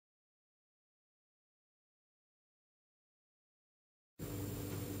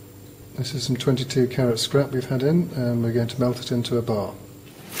This is some 22 carat scrap we've had in, and we're going to melt it into a bar.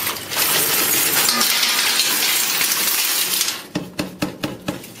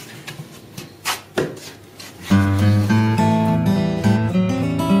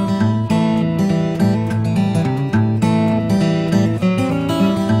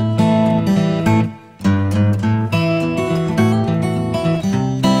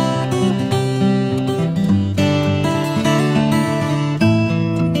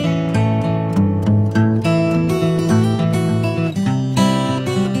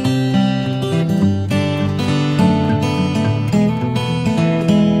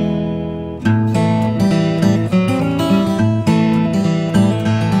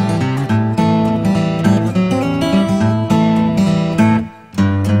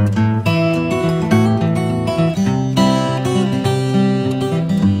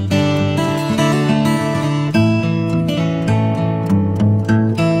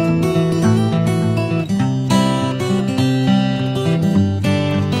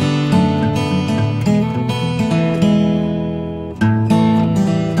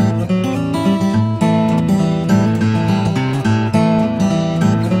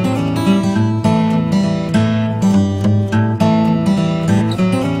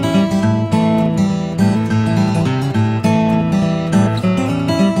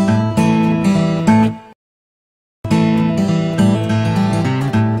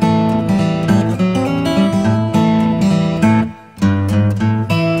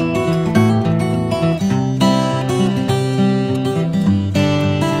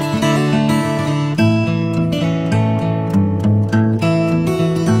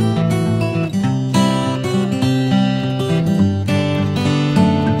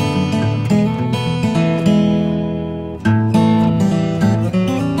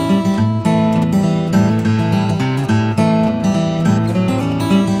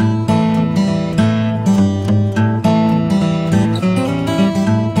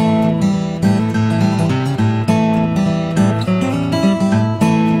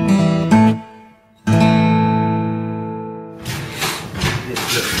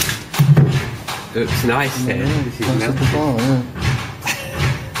 Looks nice here. Yeah, This is nice melted. little bar, yeah.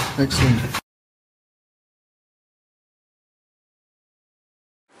 Excellent.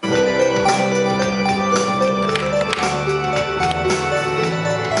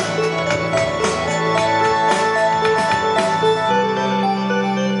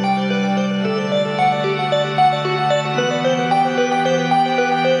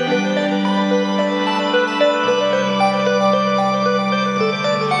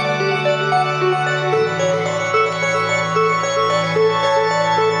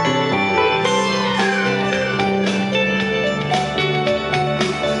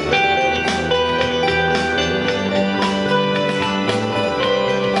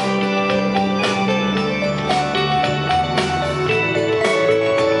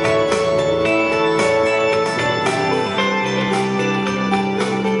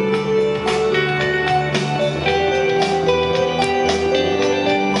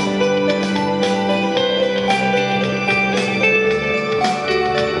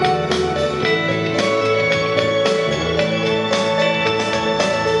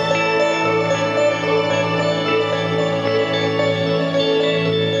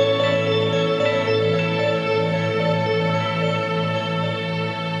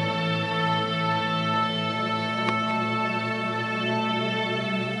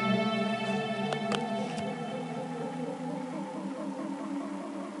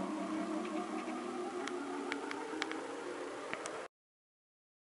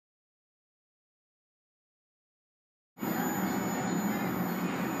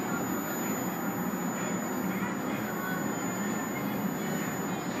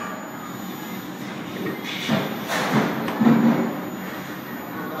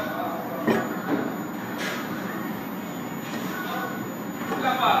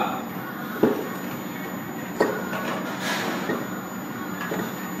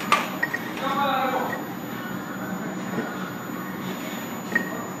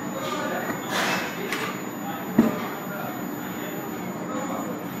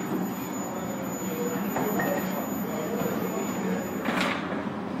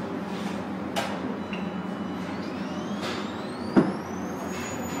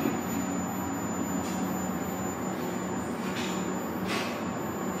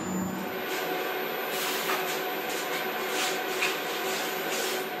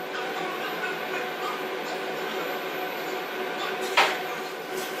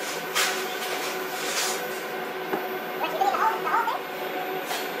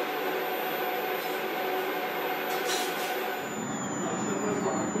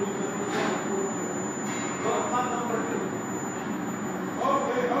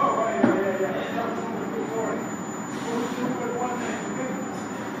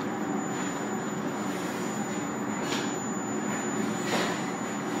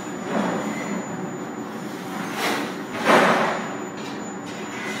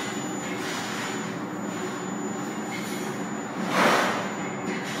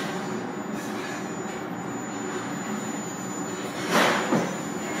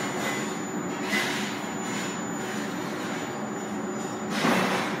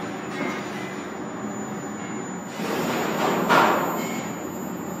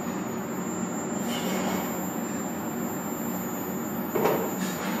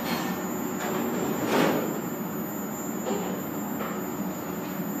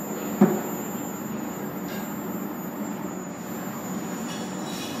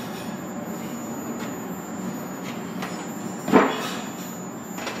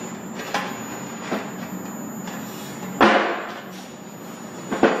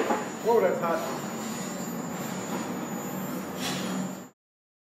 it's hot.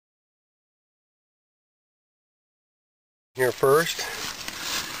 Here first,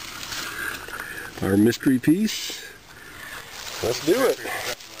 our mystery piece. Let's do it.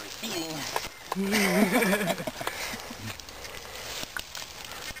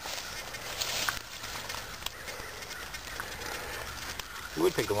 You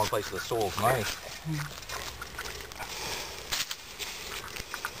would pick the one place where the soil's nice.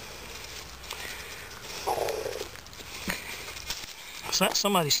 Is that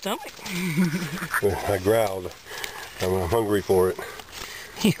somebody's stomach? I growled. I'm hungry for it.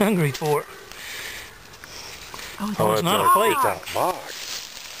 You hungry for it? Oh, it's not a plate. It's a box.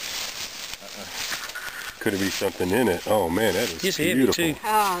 Could be something in it. Oh man, that is Just beautiful. heavy too.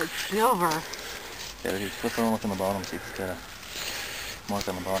 Oh, it's silver. Yeah, just flip it on, look on the bottom, see if it's got a mark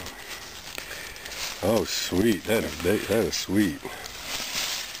on the bottom. Oh sweet, that is sweet.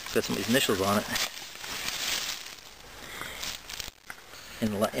 It's got somebody's initials on it.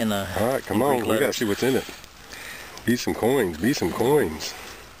 In All right, come on, we gotta see what's in it. Be some coins, be some coins.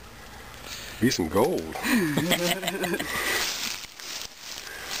 Be some gold.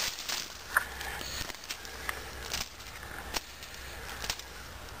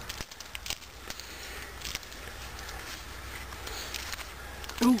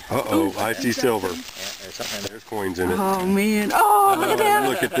 Uh-oh, I see silver. Yeah, there's something in there. There's coins in it. Oh man. Oh, look at that.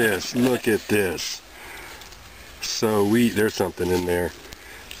 Look at this, look at this. Sweet, there's something in there.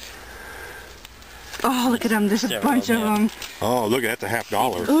 Oh, look at them. There's a bunch of them. Oh, look, that's a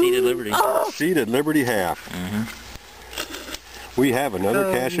 $50. Seated Liberty. Seated Liberty half. We have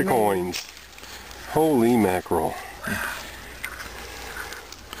another cache of coins. Holy mackerel.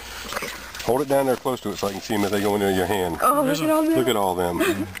 Hold it down there close to it so I can see them as they go into your hand. Oh, look at all them. Look at all them.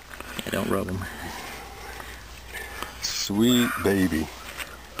 Yeah, don't rub them. Sweet baby.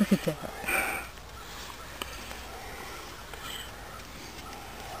 Look at that.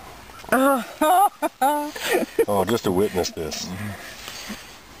 Oh, just to witness this.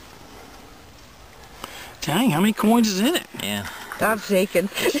 Dang, how many coins is in it? Yeah, I'm shaking.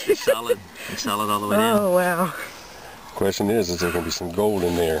 it's solid. It's solid all the way down. Oh, wow. Question is there going to be some gold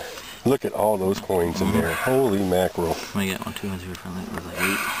in there? Look at all those coins in there. Holy mackerel. We got 1, 2, 3, 4, 5, 6, like 8.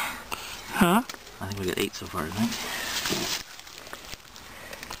 Huh? I think we got 8 so far, I think.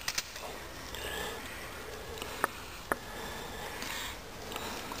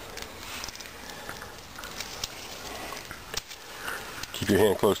 Keep your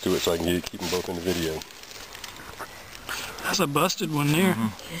hand close to it so I can keep them both in the video. That's a busted one there.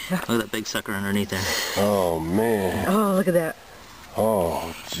 Look at that big sucker underneath there. Oh man. Oh, look at that.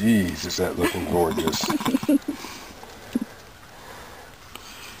 Oh jeez, is that looking gorgeous.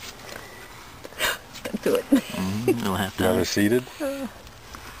 Don't do it. We'll have Now to they're seated. flip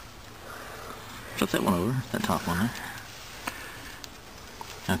that one over, that top one there.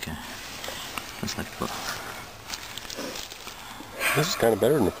 Okay. Looks like a This is kind of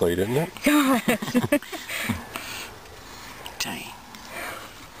better than the plate, isn't it? Dang.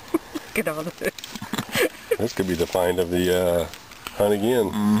 Look at all of it. This could be the find of the hunt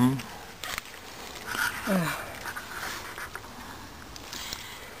again.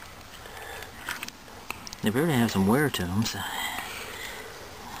 They appear to have some wear to them, so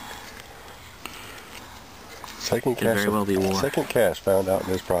Second Could very well be war. Second cache found out in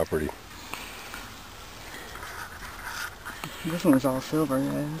this property. This one's all silver,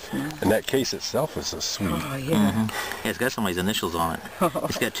 guys. Yeah. And that case itself is a sweet. Oh, yeah. yeah, it's got somebody's initials on it.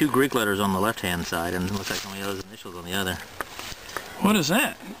 It's got 2 Greek letters on the left-hand side, and it looks like somebody else's initials on the other. What is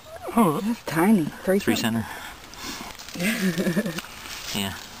that? Oh, That's tiny. 3 center.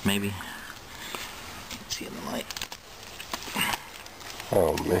 Yeah, maybe. See in the light.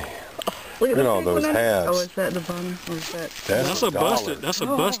 Oh man. Look at all those halves. Oh, is that at the bottom? Or is that? that's a dollar. busted. That's a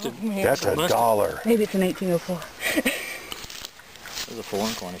busted. man. That's a Busted. $1. Maybe it's an 1804. There's a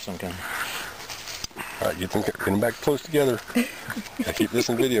foreign coin of some kind. All right, get them back close together. I keep this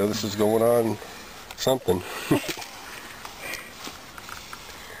in video. This is going on something.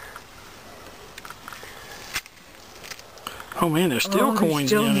 Oh man, there's still there's coins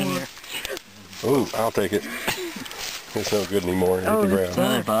still down in more. there. Ooh, I'll take it. It's no good anymore. It hit Oh, the that's ground.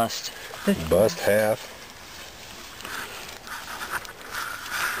 Another bust. Bust half.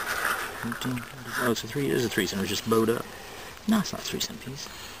 Oh, it's a 3. It is a 3 center, just bowed up. No, it's not a 3-cent piece.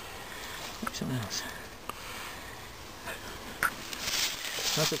 Something else.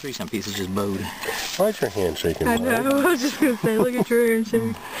 That's a 3-cent piece. It's just bowed. Why's your hand shaking? I Mike? know. I was just going to say, look at your hand,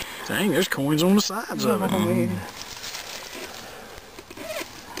 Sue. Dang, there's coins on the sides of Oh, it. man.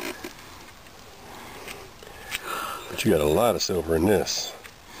 But you got a lot of silver in this.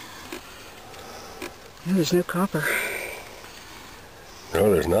 There's no copper.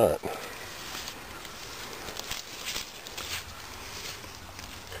 No, there's not.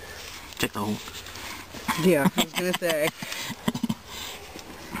 Check the hole. Yeah, I was gonna say.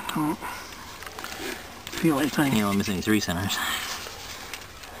 Feel anything. You know, I'm missing 3 centers.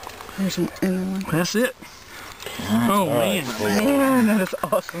 There's another one. That's it. Oh, man. Man, that is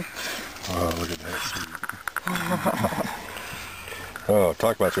awesome. Oh, look at that. Oh,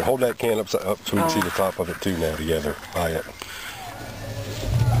 talk about you. Hold that can up so we can see the top of it too now together by it.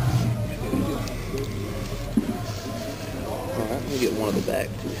 Let me get one of the back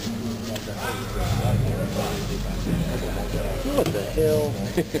too. What the hell?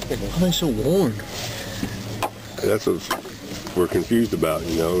 Why are they so worn? That's what we're confused about,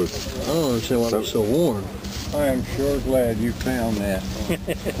 you know. I don't understand why they're so worn. I am sure glad you found that.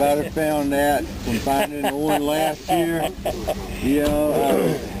 If I'd have found that from finding the one last year, you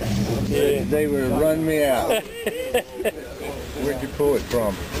know, they would have run me out. Where'd you pull it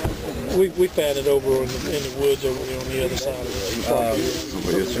from? We found it over in the woods over there on the other side of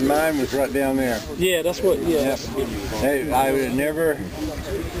it. And mine was right down there. Yeah, that's what, yeah. I would have never,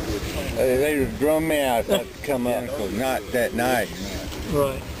 they would have drummed me out if I'd come up. Not that nice,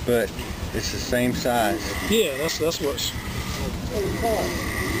 Right. but it's the same size. Yeah, that's what's...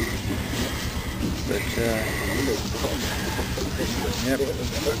 But, yep.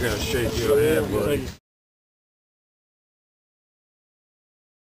 I gotta shake your hand, buddy.